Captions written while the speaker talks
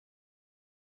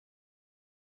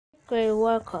factory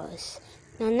workers.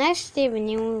 The next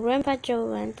evening, Grandpa Joe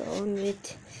went on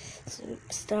with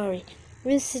the story.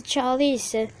 Mr. Charlie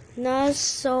said, "Not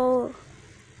so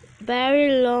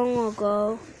very long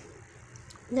ago,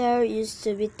 there used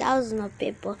to be thousands of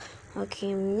people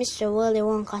working in Mr. Willy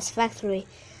Wonka's factory.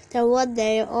 Then one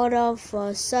day, all of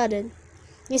a sudden,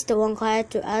 Mr. Wonka had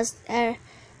to ask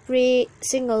every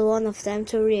single one of them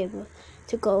to leave,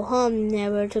 to go home,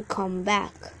 never to come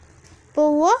back." "But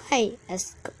why?"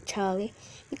 asked Charlie.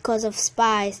 "Because of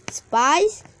spies."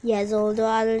 "Spies?" Yes, all the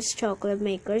other chocolate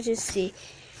makers, you see,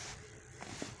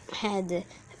 had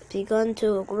begun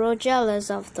to grow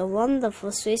jealous of the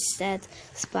wonderful sweets that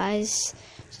spies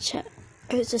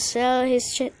to sell his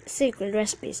secret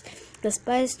recipes. The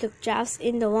spies took jobs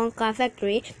in the Wonka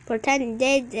factory, pretending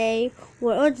they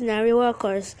were ordinary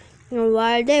workers. And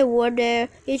while they were there,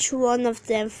 each one of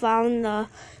them found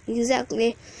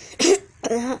exactly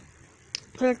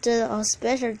what a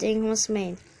special thing was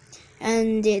made.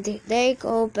 And they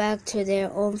go back to their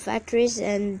own factories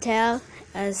and tell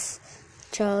us,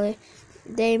 Charlie,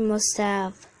 "They must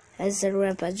have," answered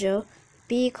Grandpa Joe,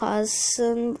 "because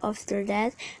soon after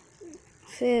that,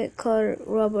 Fickle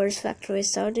Rubber's factory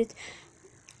started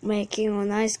making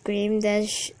an ice cream that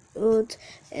would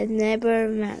never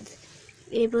melt,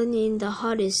 even in the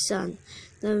hottest sun.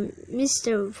 The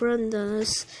Mr.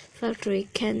 Brundle's factory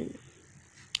can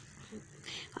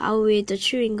out with the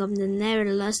chewing gum that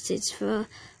never lost its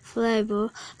flavor,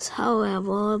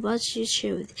 however much you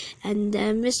chewed. And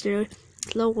then Mr.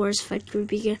 Lower's factory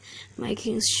began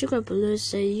making sugar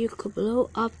balloons that you could blow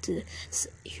up to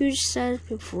huge size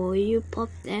before you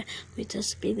pop them with a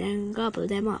spoon and gobble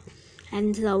them up,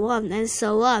 and so on and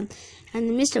so on." And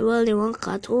Mr. Willy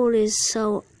Wonka told his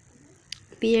so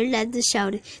beard and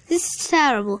shouted, "This is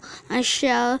terrible! I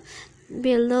shall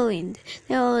be ruined.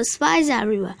 There are spies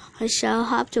everywhere. I shall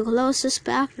have to close this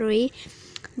factory."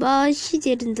 "But he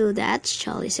didn't do that,"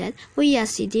 Charlie said. "Oh,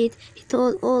 yes, he did. He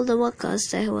told all the workers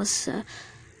that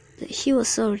he was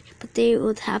sorry, but they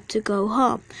would have to go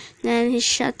home. Then he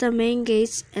shut the main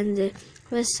gates and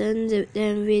fastened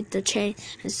them with the chain,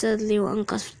 and suddenly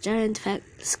Wonka's giant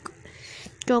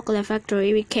chocolate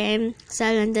factory became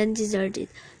silent and deserted.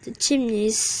 The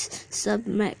chimneys stopped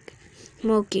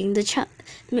smoking, the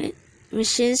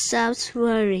machine stopped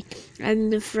whirring,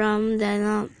 and from then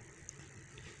on,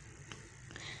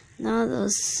 not a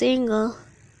single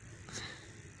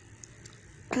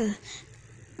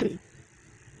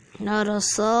not a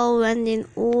soul went in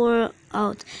or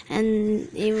out, and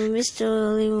even Mr.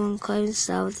 Willy Wonka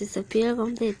himself disappeared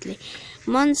completely.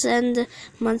 Months and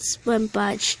months went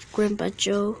by. Grandpa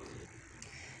Joe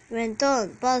went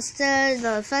on, but still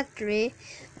the factory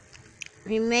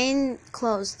remained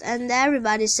closed, and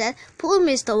everybody said, "Poor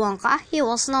Mr. Wonka, he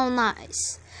was so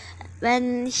nice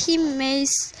when he made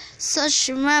such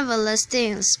marvelous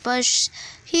things, but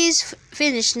he's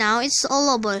finished now, it's all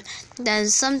over." Then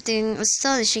something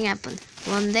astonishing happened.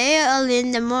 One day early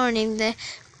in the morning, the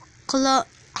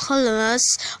columns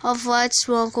of white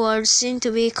smoke seemed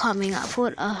to be coming up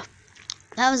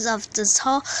out of the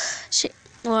tall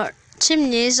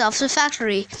chimneys of the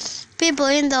factory. People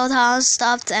in the town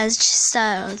stopped and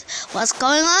stared. "What's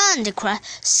going on?" they cried.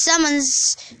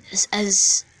 Someone's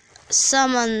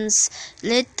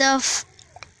lit the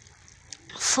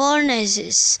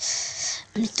furnaces.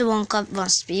 Mr. Wonka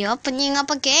must be opening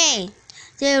up again.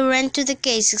 They ran to the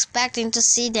gates, expecting to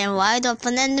see them wide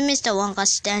open, and Mr. Wonka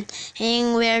standing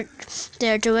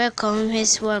there to welcome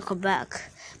his worker back.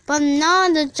 But now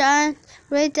the giant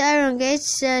great iron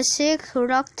gates,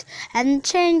 locked and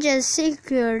chained as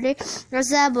securely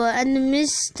as ever, and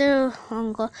Mr.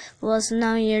 Wonka was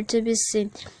now here to be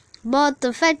seen. "But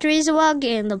the factory is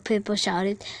working," the people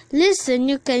shouted. "Listen,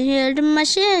 you can hear the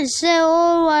machines, they're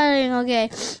all whirring again,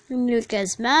 and you can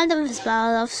smell the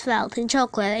smell of melting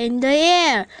chocolate in the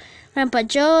air." Grandpa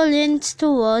Joe leaned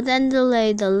toward and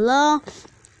laid a long,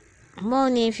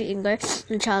 bony finger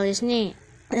on Charlie's knee,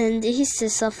 and he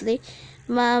said softly,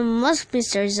 "Most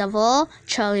mysterious of all,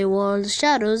 Charlie wore the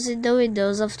shadows in the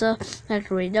windows of the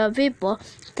factory. The people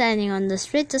standing on the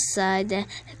street side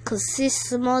could see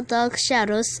small dark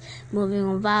shadows moving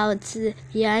about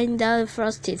behind the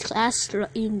frosted glass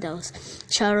windows."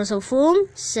 "Shadows of whom?"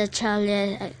 said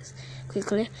Charlie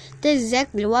quickly. "That's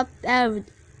exactly what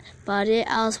everybody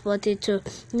else wanted to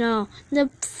know. The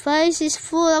place is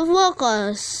full of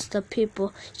workers," the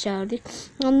people shouted,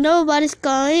 "and nobody's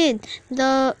going in.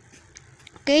 The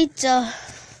gates are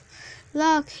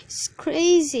locked. It's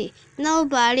crazy.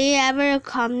 Nobody ever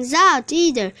comes out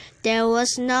either." "There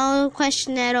was no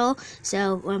question at all,"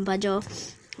 said Grandpa Joe.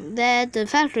 that the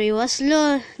factory was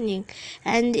learning,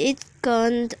 and it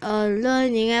can't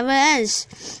learning ever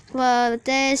ends. For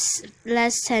this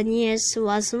last 10 years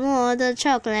was more the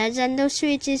chocolates and the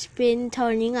sweets it's been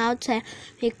turning out to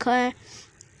become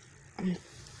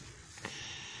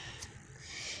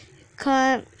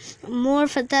more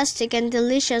fantastic and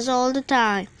delicious all the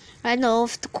time. And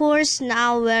of course,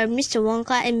 now where Mr.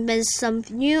 Wonka invents some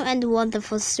new and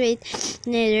wonderful sweet,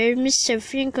 neither Mr.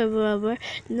 Finkerbubber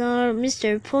nor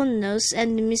Mr. Pondnose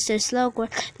and Mr.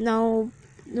 Slugworth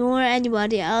nor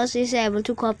anybody else is able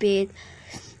to copy it.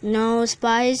 No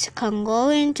spies can go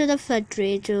into the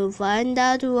factory to find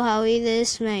out how it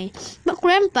is made. But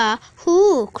Grandpa,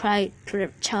 who? Cried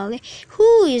Charlie.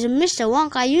 Who is Mr.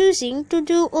 Wonka using to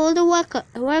do all the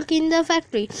work in the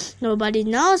factory? Nobody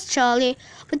knows, Charlie.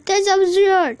 But that's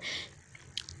absurd.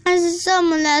 As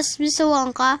someone asks Mr.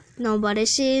 Wonka, nobody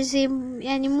sees him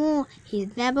anymore. He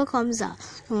never comes out.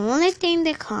 The only thing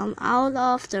that come out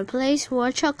of the place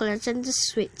were chocolates and the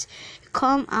sweets.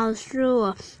 Come out through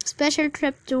a special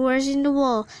trap doors in the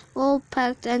wall, all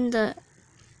packed and the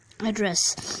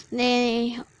address.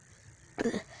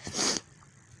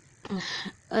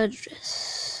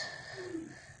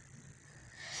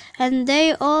 And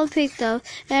they all picked up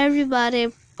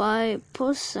everybody by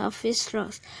post office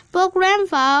trucks. But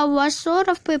Grandpa, what sort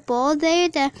of people they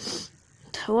that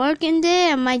work in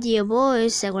there, my dear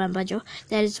boys, said Grandpa Joe.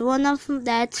 That is one of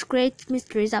that great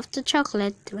mysteries of the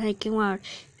chocolate making world.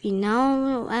 We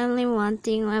know only one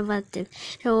thing about them.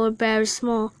 They were very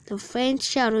small, the faint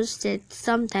shadows that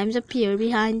sometimes appear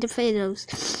behind the windows,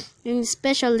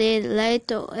 especially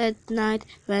late at night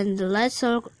when the lights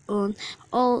are on.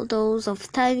 All those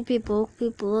of tiny people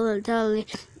taller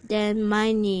than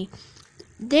my knee.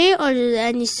 There aren't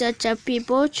any such a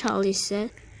people, Charlie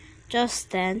said. Just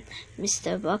then,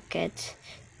 Mr. Bucket,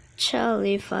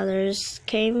 Charlie's father,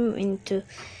 came into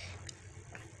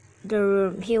the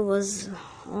room. He was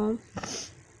home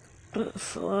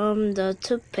from the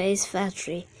toothpaste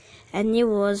factory, and he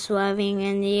was waving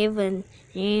an evening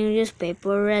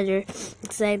newspaper rather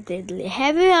excitedly.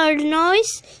 Have you heard the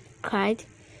noise? He cried.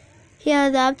 He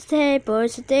held up the paper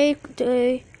so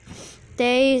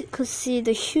they could see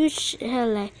the huge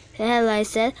headline. The headline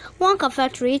said, Wonka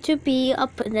Factory to be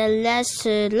up in the last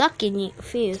lucky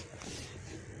few.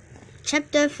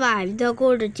 Chapter 5 The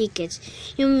Golden Tickets.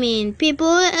 You mean people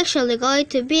are actually going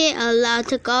to be allowed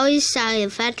to go inside the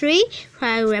factory?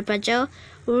 Cried Grandpa Joe.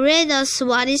 Read us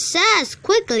what it says,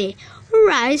 quickly. All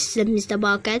right, said Mr.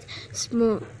 Bucket,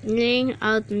 smoothing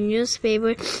out the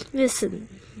newspaper. Listen.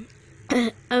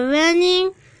 A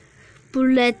warning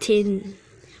bulletin.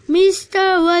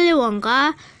 Mr. Willy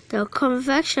Wonka, the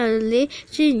confectionery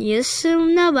genius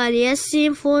whom nobody has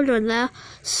seen for the last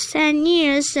 10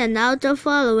 years, sent out the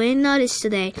following notice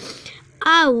today.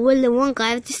 I, Willy Wonka,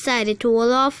 have decided to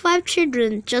allow 5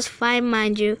 children, just 5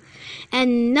 mind you,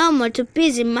 and no more to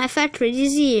visit my factory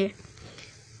this year.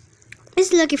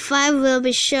 These lucky 5 will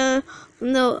be shown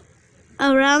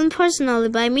around personally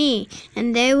by me,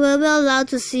 and they will be allowed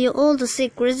to see all the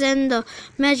secrets and the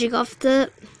magic of the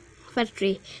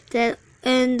factory.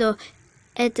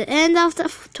 At the end of the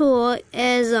tour,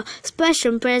 as a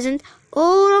special present,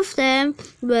 all of them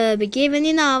will be given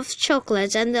enough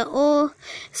chocolates and all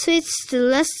sweets to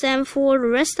last them for the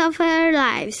rest of their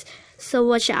lives. So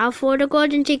watch out for the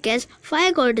golden tickets.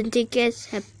 5 golden tickets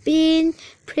have been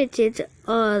printed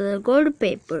on the gold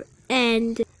paper,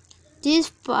 and these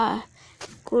 5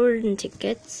 golden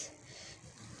tickets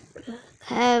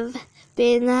have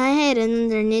been hidden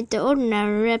underneath the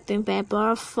ordinary wrapping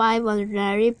paper of 5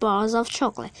 ordinary bars of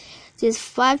chocolate. These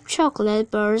 5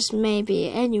 chocolate bars may be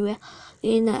anywhere,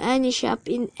 in any shop,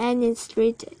 in any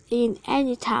street, in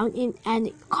any town, in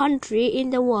any country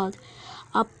in the world,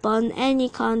 upon any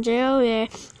counter where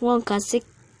Wonka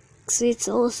sweets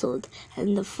are sold,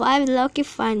 and the 5 lucky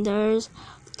finders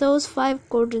those 5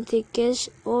 golden tickets,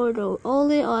 although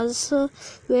only also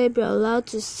will be allowed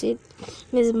to sit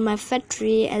with my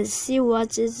factory and see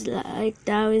what it's like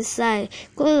down inside.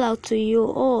 Good luck to you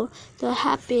all. The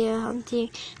happy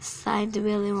hunting, sighed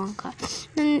Willy Wonka.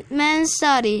 The man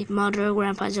studied, muttered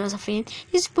Grandpa Josephine.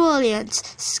 He's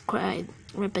brilliant, cried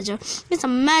Grandpa Joe. He's a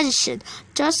magician.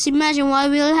 Just imagine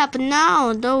what will happen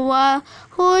now. The world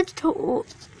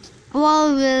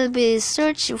will be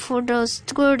searching for those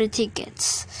golden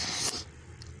tickets.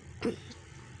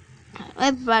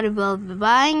 Everybody will be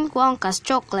buying Wonka's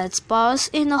chocolate bars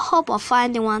in the hope of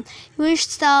finding one. We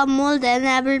sell more than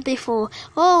ever before.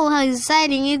 Oh, how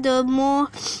exciting it would be more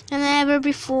than ever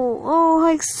before. Oh,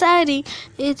 how exciting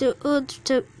it would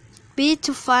be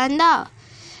to find out.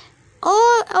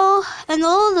 And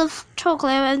all the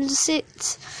chocolate and the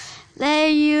sweets that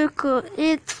you could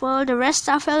eat for the rest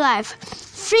of your life.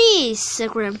 Free,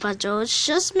 said Grandpa George.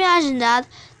 Just imagine that.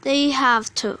 They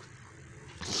have to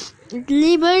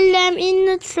deliver them in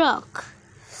a truck,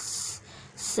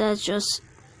 said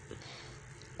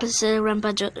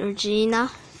Grandpa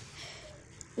Georgina.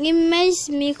 It makes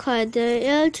me quite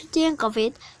ill to think of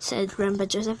it, said Grandpa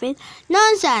Josephine.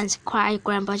 Nonsense, cried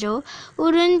Grandpa Joe.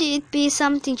 Wouldn't it be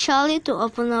something jolly to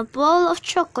open a bowl of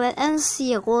chocolate and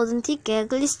see a golden ticket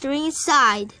glittering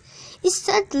inside? It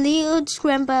certainly would,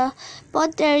 Grandpa,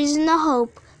 but there is no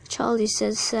hope, Charlie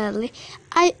said sadly.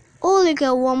 I only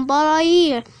get one bottle a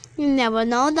year. You never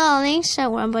know, darling, said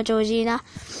Grandma Georgina.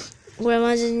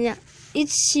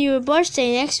 It's your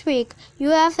birthday next week.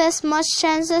 You have as much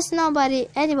chance as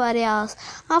anybody else.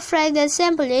 I'm afraid that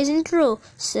simply isn't true,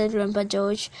 said Grandpa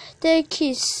George. The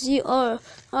kids you are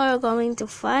going to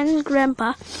find,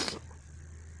 Grandpa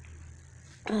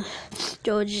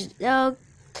George. The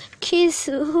kids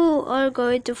who are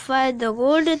going to find the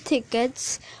golden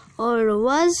tickets are the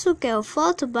ones who can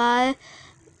afford to buy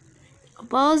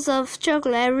bowls of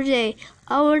chocolate every day.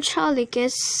 Our Charlie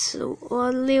gets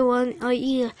only one a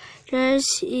year. There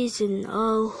isn't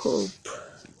no hope.